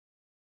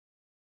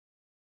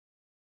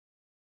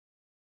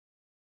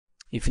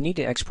If you need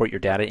to export your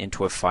data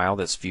into a file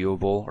that's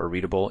viewable or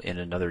readable in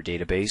another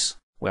database,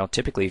 well,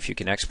 typically if you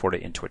can export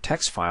it into a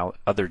text file,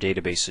 other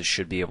databases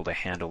should be able to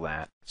handle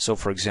that. So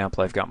for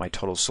example, I've got my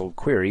total sold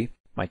query,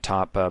 my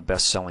top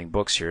best-selling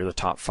books here, the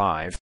top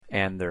 5,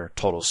 and their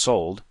total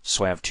sold,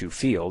 so I have 2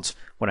 fields.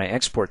 When I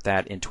export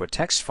that into a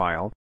text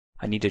file,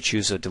 I need to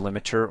choose a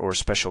delimiter or a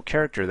special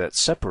character that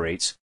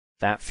separates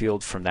that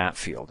field from that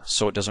field,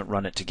 so it doesn't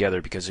run it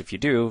together, because if you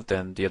do,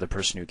 then the other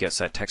person who gets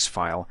that text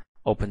file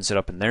opens it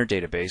up in their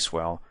database,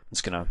 well,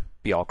 it's going to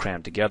be all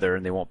crammed together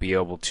and they won't be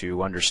able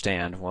to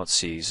understand, well, let's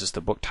see, is this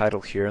the book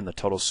title here and the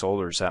total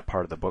sold, or is that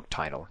part of the book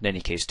title? In any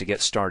case, to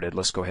get started,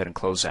 let's go ahead and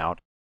close out.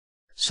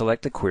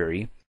 Select the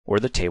query or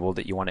the table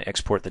that you want to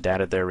export the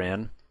data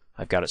therein.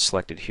 I've got it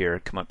selected here.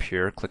 Come up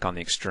here, click on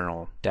the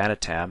External Data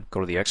tab,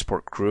 go to the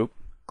Export group,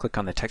 click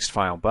on the Text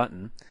File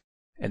button,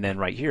 and then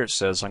right here it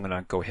says I'm going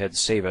to go ahead and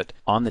save it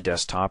on the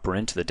desktop or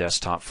into the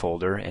desktop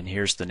folder, and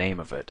here's the name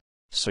of it.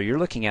 So you're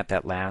looking at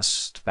that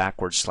last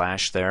backward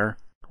slash there.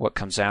 What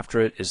comes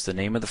after it is the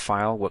name of the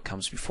file. What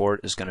comes before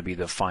it is going to be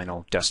the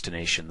final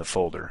destination, the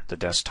folder, the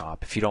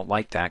desktop. If you don't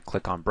like that,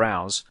 click on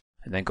Browse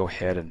and then go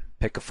ahead and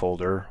pick a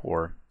folder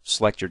or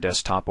select your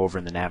desktop over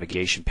in the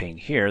navigation pane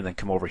here, then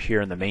come over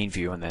here in the main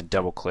view and then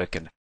double click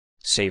and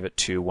save it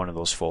to one of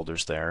those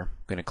folders there.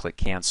 I'm going to click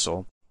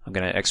Cancel. I'm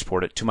going to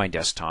export it to my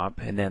desktop,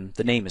 and then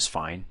the name is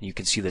fine. You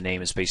can see the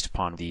name is based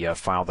upon the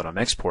file that I'm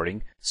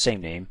exporting.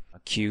 Same name,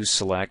 Q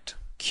select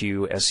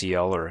Q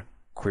SEL or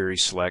query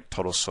select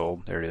total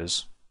sold. There it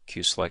is,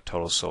 Q select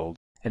total sold.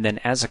 And then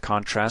as a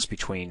contrast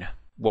between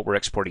what we're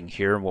exporting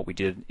here and what we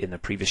did in the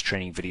previous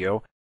training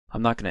video,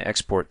 I'm not going to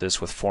export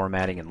this with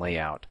formatting and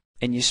layout.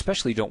 And you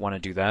especially don't want to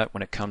do that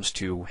when it comes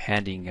to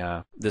handing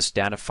this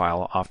data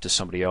file off to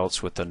somebody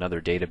else with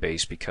another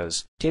database,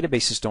 because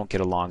databases don't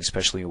get along,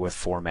 especially with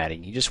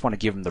formatting. You just want to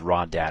give them the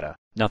raw data.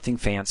 Nothing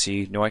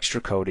fancy, no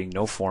extra coding,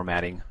 no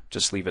formatting.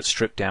 Just leave it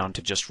stripped down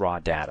to just raw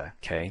data,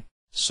 okay?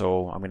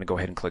 So I'm going to go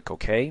ahead and click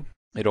OK.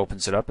 It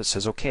opens it up. It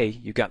says, okay,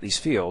 you've got these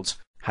fields.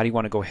 How do you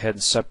want to go ahead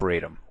and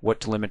separate them? What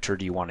delimiter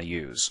do you want to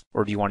use?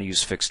 Or do you want to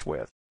use fixed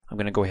width? I'm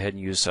going to go ahead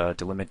and use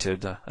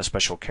delimited, a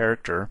special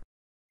character,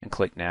 and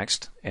click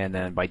Next. And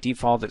then by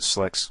default it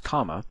selects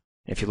comma.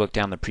 If you look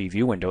down the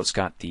preview window, it's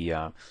got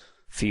the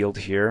field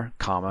here,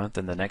 comma,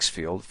 then the next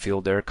field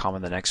there, comma,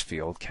 the next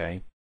field,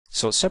 okay?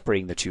 So it's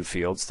separating the 2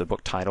 fields, the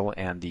book title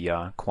and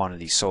the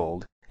quantity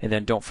sold. And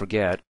then don't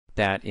forget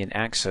that in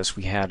Access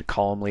we had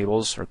column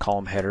labels or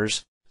column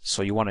headers,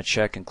 so you want to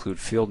check include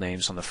field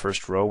names on the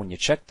first row. When you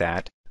check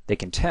that, they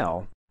can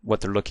tell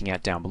what they're looking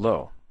at down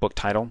below. Book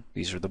title,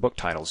 these are the book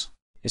titles.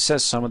 It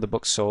says sum of the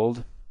books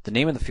sold. The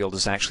name of the field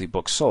is actually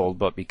books sold,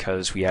 but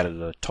because we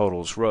added a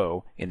totals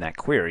row in that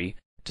query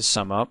to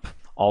sum up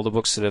all the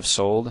books that have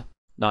sold,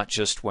 not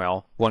just,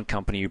 well, one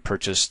company who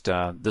purchased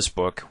this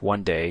book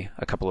one day,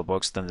 a couple of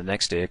books, then the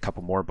next day a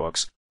couple more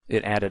books.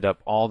 It added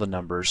up all the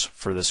numbers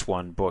for this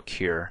one book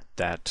here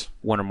that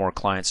one or more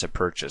clients have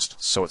purchased.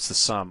 So it's the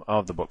sum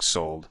of the books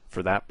sold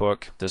for that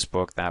book,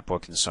 that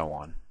book, and so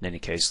on. In any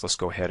case, let's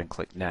go ahead and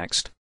click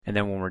Next. And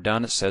then when we're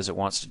done, it says it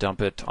wants to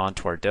dump it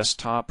onto our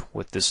desktop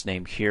with this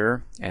name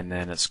here, and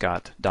then it's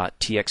got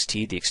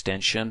 .txt, the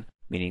extension,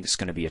 meaning it's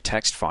going to be a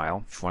text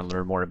file. If you want to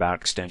learn more about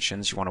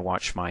extensions, you want to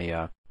watch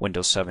my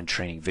Windows 7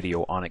 training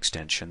video on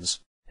extensions.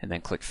 And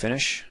then click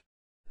Finish.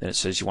 Then it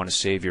says you want to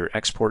save your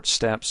export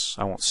steps.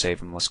 I won't save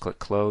them. Let's click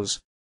Close.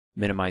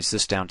 Minimize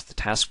this down to the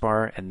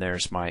taskbar, and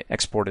there's my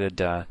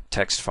exported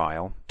text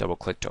file. Double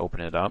click to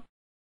open it up.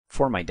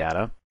 For my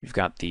data, we've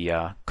got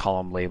the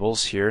column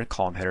labels here,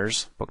 column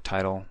headers, book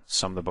title,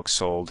 sum of the books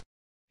sold,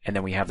 and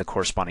then we have the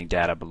corresponding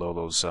data below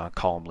those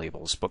column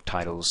labels, book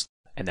titles,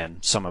 and then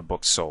sum of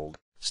books sold.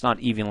 It's not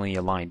evenly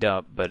aligned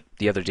up, but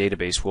the other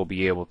database will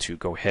be able to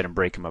go ahead and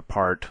break them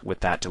apart with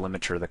that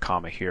delimiter, the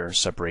comma here,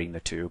 separating the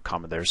 2,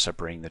 comma there,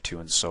 separating the 2,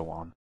 and so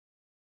on.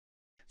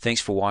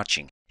 Thanks for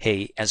watching.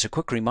 Hey, as a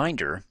quick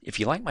reminder, if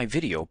you like my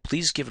video,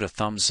 please give it a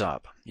thumbs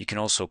up. You can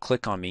also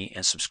click on me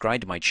and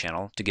subscribe to my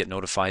channel to get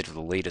notified of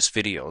the latest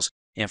videos.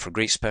 And for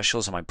great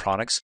specials on my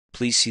products,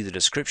 please see the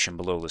description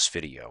below this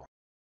video.